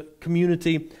the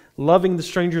community, loving the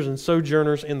strangers and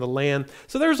sojourners in the land.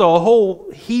 So there's a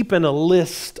whole heap and a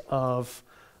list of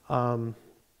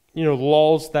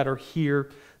laws that are here.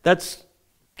 That's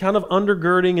kind of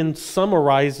undergirding and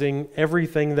summarizing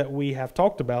everything that we have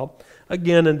talked about.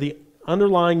 Again, and the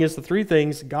underlying is the three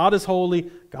things: God is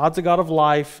holy, God's a God of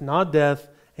life, not death,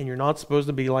 and you're not supposed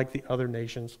to be like the other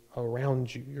nations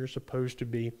around you. You're supposed to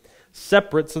be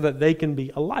separate so that they can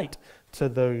be a light to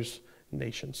those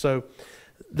nations. So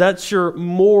that's your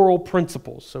moral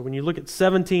principles. So when you look at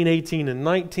 17, 18, and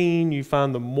 19, you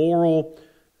find the moral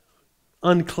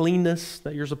uncleanness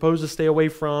that you're supposed to stay away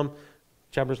from.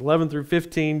 Chapters 11 through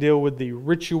 15 deal with the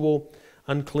ritual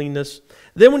uncleanness.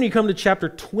 Then when you come to chapter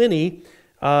 20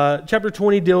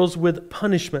 deals with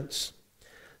punishments.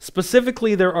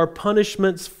 Specifically, there are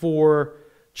punishments for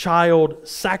child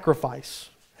sacrifice,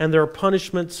 and there are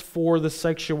punishments for the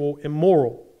sexual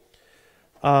immoral.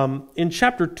 In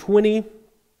chapter 20,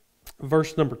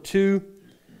 verse number 2,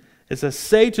 it says,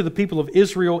 say to the people of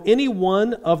Israel, any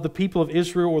one of the people of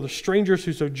Israel or the strangers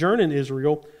who sojourn in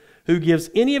Israel who gives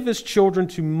any of his children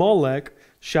to Molech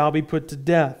shall be put to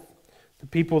death. The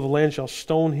people of the land shall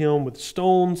stone him with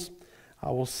stones.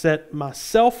 I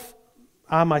myself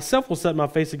will set my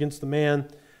face against the man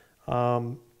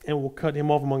and will cut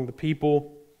him off among the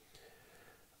people.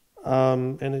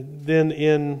 And then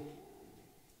in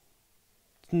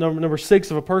Number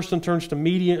 6, if a person turns to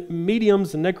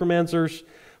mediums and necromancers,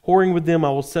 whoring with them, I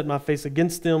will set my face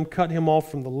against them, cut him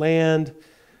off from the land.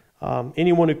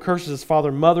 Anyone who curses his father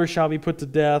and mother shall be put to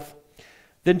death.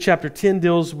 Then chapter 10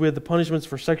 deals with the punishments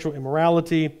for sexual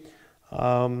immorality.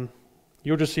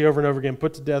 You'll just see over and over again,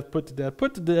 put to death, put to death,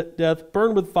 put to death,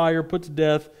 burn with fire, put to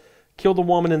death, kill the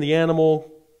woman and the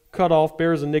animal, cut off,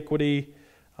 bear his iniquity,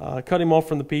 cut him off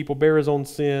from the people, bear his own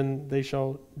sin, they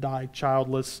shall die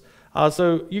childless.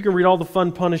 So you can read all the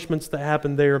fun punishments that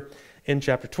happen there in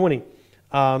chapter 20.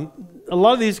 A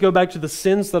lot of these go back to the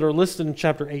sins that are listed in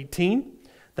chapter 18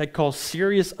 that cause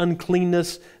serious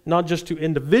uncleanness, not just to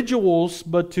individuals,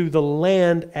 but to the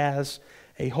land as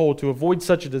a whole. To avoid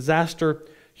such a disaster,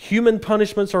 human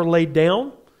punishments are laid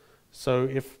down. So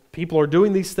if people are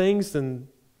doing these things, then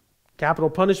capital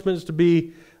punishment is to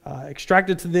be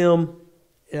extracted to them.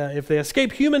 If they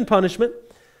escape human punishment,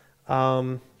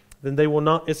 then they will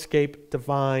not escape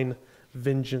divine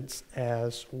vengeance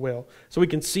as well. So we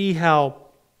can see how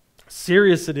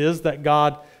serious it is that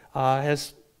God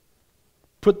has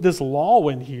put this law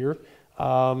in here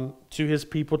to his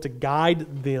people to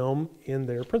guide them in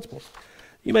their principles.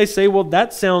 You may say, well,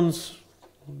 that sounds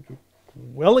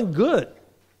well and good.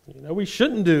 We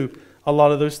shouldn't do a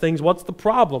lot of those things. What's the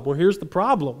problem? Well, here's the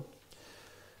problem.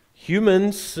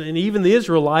 Humans, and even the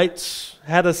Israelites,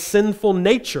 had a sinful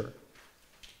nature.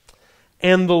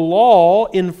 And the law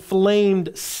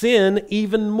inflamed sin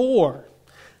even more.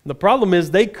 And the problem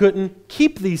is they couldn't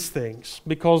keep these things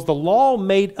because the law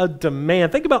made a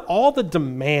demand. Think about all the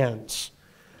demands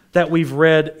that we've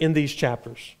read in these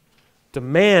chapters.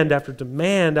 Demand after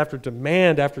demand after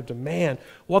demand after demand.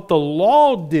 What the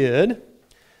law did,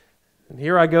 and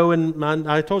here I go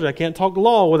I told you I can't talk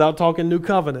law without talking New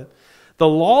Covenant. The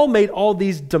law made all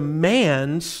these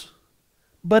demands,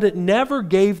 but it never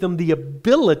gave them the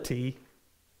ability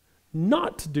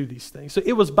not to do these things. So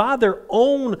it was by their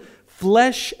own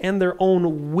flesh and their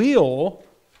own will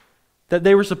that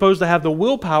they were supposed to have the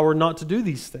willpower not to do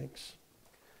these things.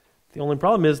 The only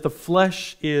problem is the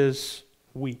flesh is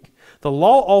weak. The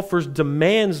law offers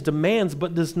demands,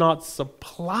 but does not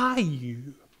supply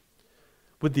you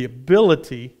with the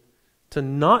ability to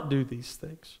not do these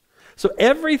things. So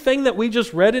everything that we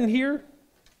just read in here,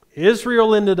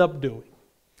 Israel ended up doing.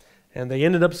 And they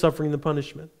ended up suffering the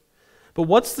punishment. But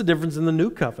what's the difference in the new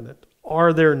covenant?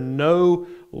 Are there no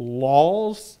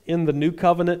laws in the new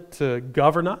covenant to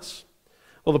govern us?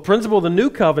 Well, the principle of the new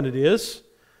covenant is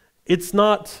it's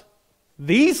not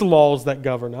these laws that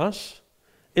govern us.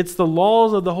 It's the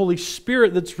laws of the Holy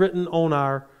Spirit that's written on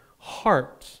our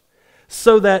hearts.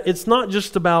 So that it's not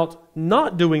just about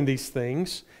not doing these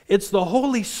things. It's the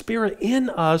Holy Spirit in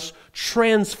us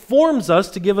transforms us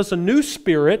to give us a new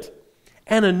spirit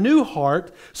and a new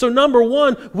heart. So number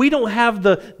one, we don't have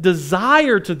the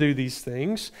desire to do these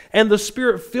things. And the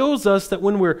Spirit fills us that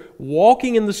when we're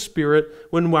walking in the Spirit,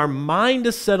 when our mind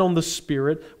is set on the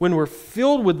Spirit, when we're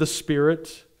filled with the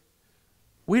Spirit,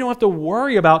 we don't have to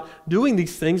worry about doing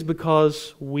these things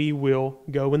because we will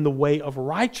go in the way of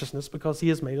righteousness because He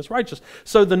has made us righteous.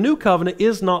 So the new covenant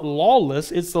is not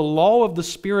lawless. It's the law of the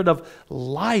Spirit of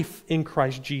life in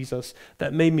Christ Jesus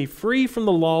that made me free from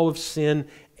the law of sin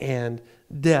and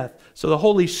death. So the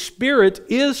Holy Spirit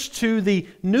is to the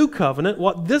new covenant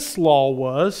what this law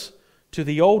was to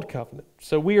the old covenant.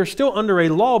 So we are still under a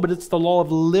law, but it's the law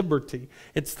of liberty.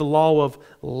 It's the law of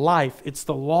life. It's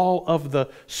the law of the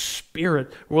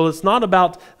Spirit. Well, it's not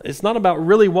about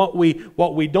really what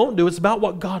we don't do. It's about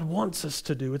what God wants us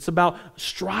to do. It's about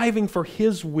striving for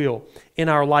His will in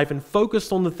our life and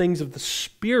focused on the things of the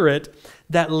Spirit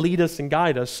that lead us and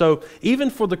guide us. So even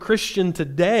for the Christian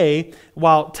today,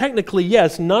 while technically,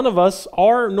 yes, none of us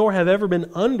are nor have ever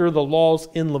been under the laws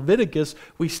in Leviticus,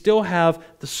 we still have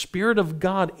the Spirit of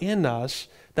God in us.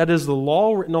 That is the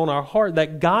law written on our heart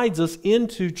that guides us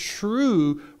into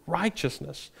true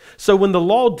righteousness. So when the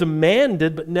law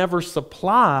demanded but never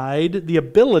supplied the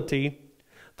ability,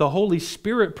 the Holy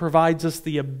Spirit provides us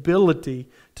the ability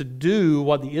to do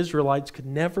what the Israelites could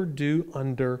never do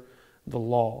under the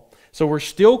law. So we're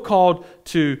still called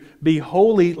to be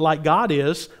holy like God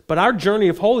is, but our journey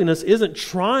of holiness isn't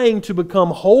trying to become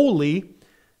holy.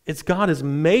 It's God has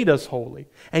made us holy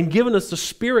and given us the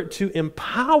Spirit to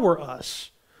empower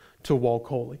us to walk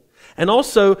holy. And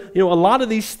also, a lot of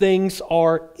these things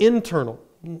are internal.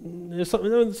 Some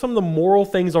of the moral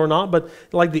things are not, but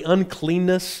like the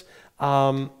uncleanness,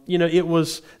 it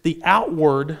was the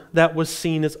outward that was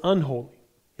seen as unholy.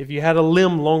 If you had a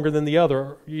limb longer than the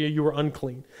other, you were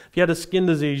unclean. If you had a skin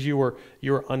disease, you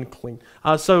were unclean.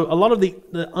 So a lot of the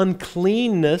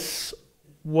uncleanness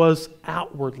was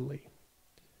outwardly.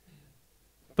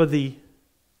 But the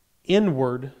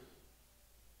inward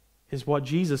is what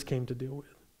Jesus came to deal with.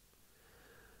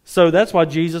 So that's why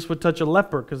Jesus would touch a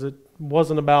leper, because it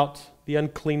wasn't about the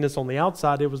uncleanness on the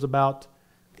outside, it was about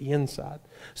the inside.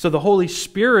 So the Holy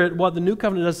Spirit, what the New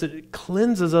Covenant does, it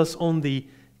cleanses us on the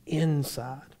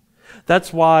inside.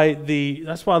 That's why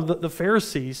the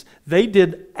Pharisees, they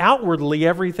did outwardly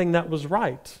everything that was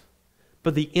right,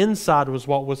 but the inside was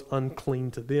what was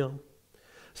unclean to them.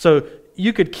 So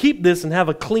you could keep this and have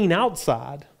a clean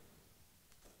outside,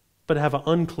 but have an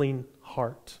unclean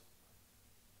heart.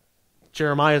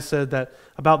 Jeremiah said that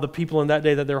about the people in that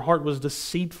day, that their heart was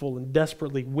deceitful and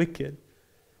desperately wicked.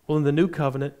 Well, in the New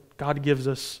Covenant, God gives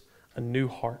us a new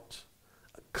heart,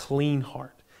 a clean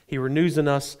heart. He renews in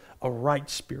us a right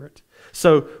spirit.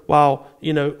 So while,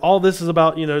 all this is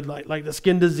about, like the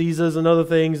skin diseases and other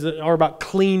things that are about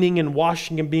cleaning and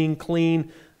washing and being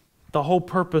clean, the whole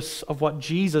purpose of what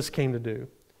Jesus came to do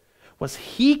was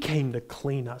He came to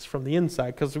clean us from the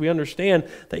inside, because we understand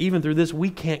that even through this, we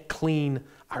can't clean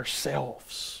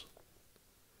ourselves.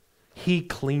 He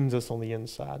cleans us on the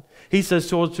inside. He says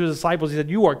to His disciples, He said,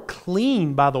 you are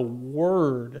clean by the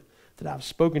word that I've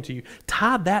spoken to you.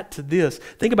 Tie that to this.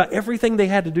 Think about everything they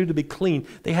had to do to be clean.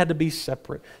 They had to be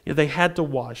separate. They had to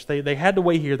wash. They had to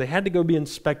wait here. They had to go be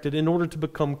inspected in order to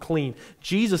become clean.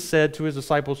 Jesus said to His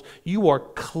disciples, you are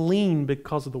clean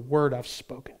because of the word I've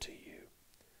spoken to you.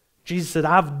 Jesus said,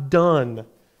 I've done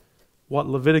what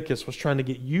Leviticus was trying to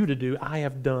get you to do. I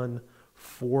have done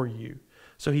for you.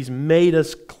 So He's made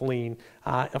us clean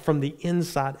from the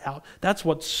inside out. That's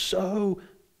what's so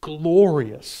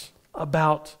glorious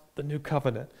about the New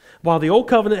Covenant. While the Old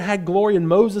Covenant had glory and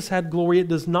Moses had glory, it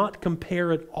does not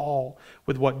compare at all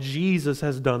with what Jesus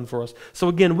has done for us. So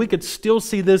again, we could still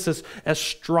see this as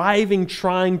striving,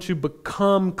 trying to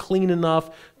become clean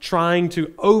enough, trying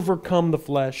to overcome the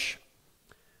flesh,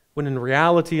 when in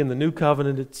reality, in the New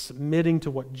Covenant, it's submitting to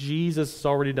what Jesus has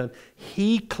already done.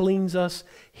 He cleans us.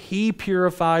 He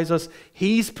purifies us.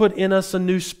 He's put in us a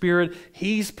new spirit.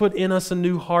 He's put in us a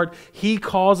new heart. He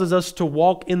causes us to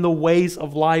walk in the ways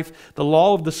of life. The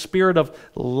law of the Spirit of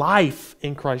life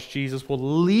in Christ Jesus will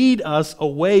lead us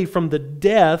away from the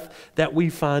death that we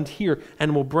find here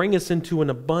and will bring us into an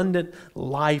abundant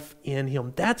life in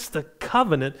Him. That's the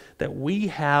covenant that we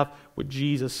have with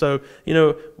Jesus. So,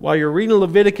 while you're reading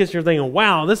Leviticus, you're thinking,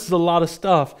 wow, this is a lot of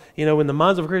stuff. In the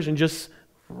minds of a Christian, just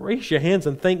raise your hands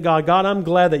and thank God. God, I'm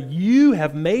glad that you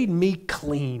have made me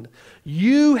clean.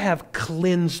 You have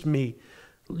cleansed me.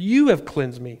 You have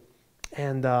cleansed me.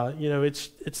 And,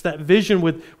 it's that vision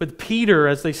with Peter,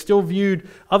 as they still viewed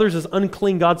others as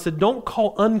unclean. God said, don't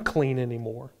call unclean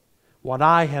anymore what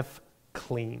I have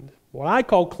cleaned. What I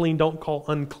call clean, don't call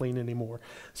unclean anymore.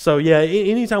 So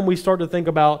anytime we start to think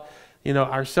about,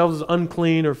 ourselves as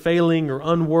unclean or failing or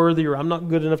unworthy or I'm not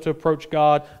good enough to approach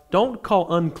God, don't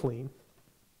call unclean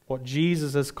what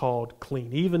Jesus has called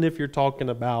clean, even if you're talking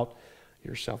about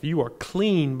yourself. You are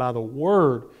clean by the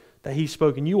word that He's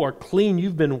spoken. You are clean.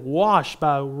 You've been washed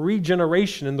by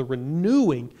regeneration and the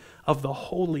renewing of the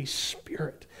Holy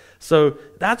Spirit. So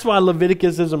that's why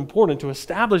Leviticus is important, to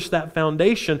establish that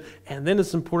foundation, and then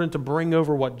it's important to bring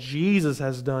over what Jesus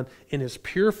has done in His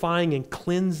purifying and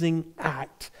cleansing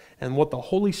act. And what the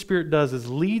Holy Spirit does is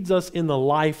leads us in the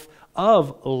life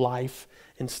of life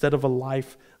instead of a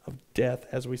life of death,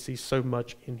 as we see so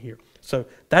much in here. So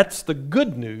that's the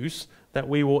good news that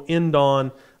we will end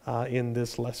on in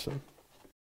this lesson.